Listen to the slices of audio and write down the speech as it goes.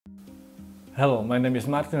Hello, my name is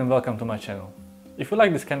Martin and welcome to my channel. If you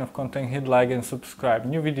like this kind of content, hit like and subscribe.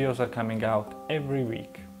 New videos are coming out every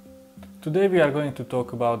week. Today we are going to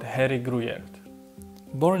talk about Harry Gruyaert.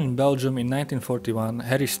 Born in Belgium in 1941,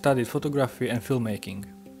 Harry studied photography and filmmaking.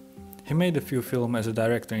 He made a few films as a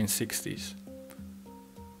director in the 60s.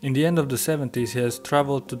 In the end of the 70s he has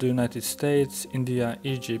traveled to the United States, India,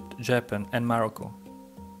 Egypt, Japan and Morocco.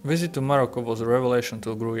 Visit to Morocco was a revelation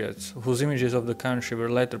to Gruyaert, whose images of the country were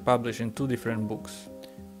later published in two different books.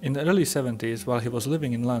 In the early 70s, while he was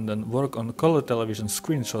living in London, worked on a color television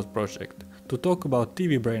screenshot project to talk about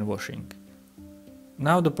TV brainwashing.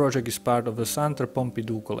 Now the project is part of the Centre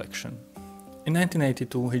Pompidou collection. In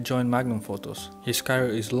 1982 he joined Magnum Photos. His career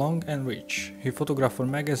is long and rich. He photographed for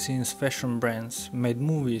magazines, fashion brands, made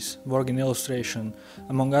movies, worked in illustration,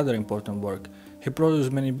 among other important work. He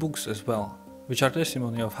produced many books as well, which are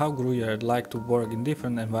testimony of how Gruyaert liked to work in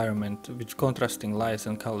different environments with contrasting lights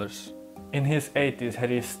and colors. In his 80s,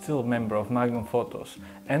 Harry is still a member of Magnum Photos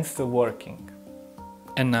and still working.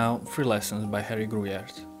 And now, free lessons by Harry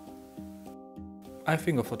Gruyaert. I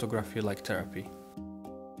think of photography like therapy.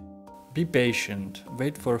 Be patient,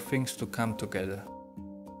 wait for things to come together.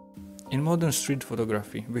 In modern street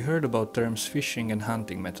photography, we heard about terms fishing and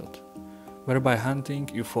hunting method, whereby hunting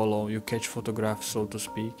you follow, you catch photographs so to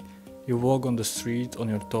speak. You walk on the street on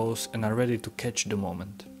your toes and are ready to catch the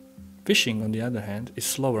moment. Fishing, on the other hand, is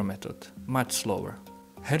slower method, much slower.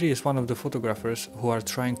 Harry is one of the photographers who are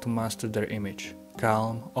trying to master their image.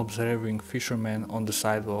 Calm, observing fishermen on the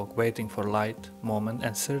sidewalk, waiting for light, moment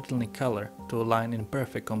and certainly color to align in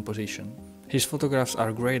perfect composition. His photographs are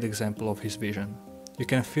a great example of his vision. You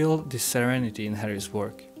can feel this serenity in Harry's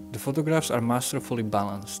work. The photographs are masterfully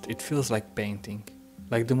balanced, it feels like painting.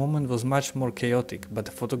 Like the moment was much more chaotic, but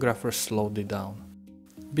the photographer slowed it down.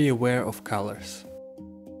 Be aware of colors.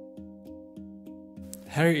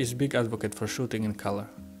 Harry is a big advocate for shooting in color.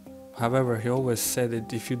 However, he always said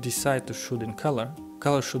that if you decide to shoot in color,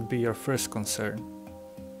 color should be your first concern.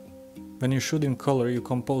 When you shoot in color, you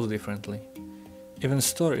compose differently. Even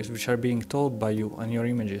stories which are being told by you and your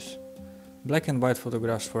images. Black and white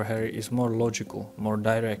photographs for Harry is more logical, more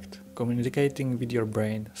direct, communicating with your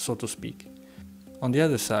brain, so to speak. On the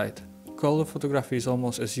other side, color photography is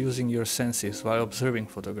almost as using your senses while observing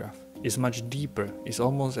photograph. It's much deeper, it's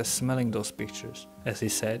almost as smelling those pictures. As he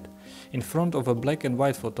said, in front of a black and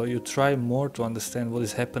white photo you try more to understand what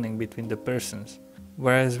is happening between the persons.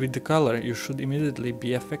 Whereas with the color you should immediately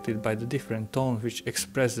be affected by the different tones which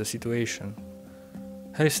express the situation.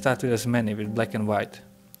 Harry started as many with black and white,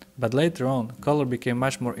 but later on color became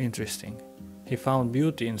much more interesting. He found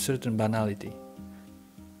beauty in certain banality.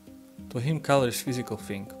 To him color is physical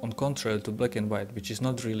thing, on contrary to black and white, which is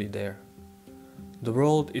not really there. The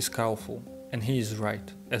world is colorful, and he is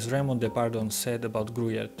right, as Raymond Depardon said about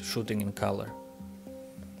Gruyaert shooting in color.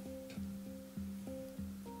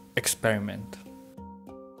 Experiment.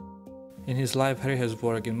 In his life Harry has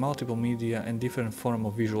worked in multiple media and different forms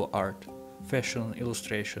of visual art, fashion,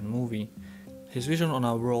 illustration, movie. His vision on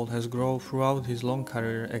our world has grown throughout his long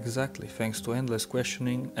career exactly thanks to endless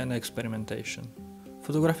questioning and experimentation.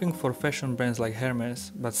 Photographing for fashion brands like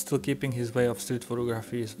Hermes, but still keeping his way of street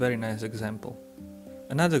photography is a very nice example.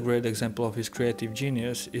 Another great example of his creative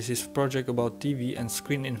genius is his project about TV and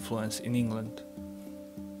screen influence in England.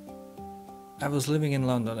 I was living in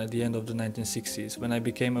London at the end of the 1960s when I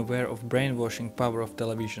became aware of brainwashing power of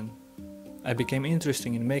television. I became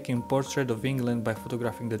interested in making portrait of England by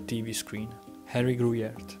photographing the TV screen. Harry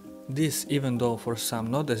Gruyaert. This, even though for some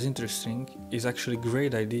not as interesting, is actually a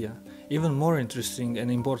great idea. Even more interesting and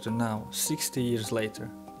important now, 60 years later.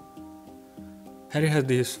 Harry had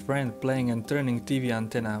his friend playing and turning TV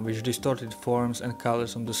antenna which distorted forms and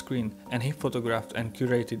colors on the screen, and he photographed and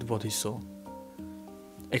curated what he saw.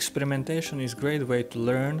 Experimentation is a great way to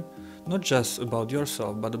learn, not just about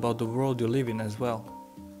yourself, but about the world you live in as well.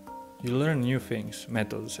 You learn new things,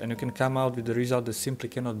 methods, and you can come out with a result that simply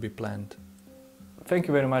cannot be planned. Thank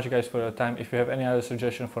you very much guys for your time. If you have any other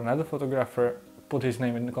suggestion for another photographer, put his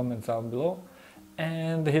name in the comments down below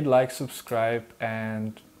and hit like, subscribe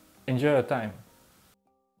and enjoy your time.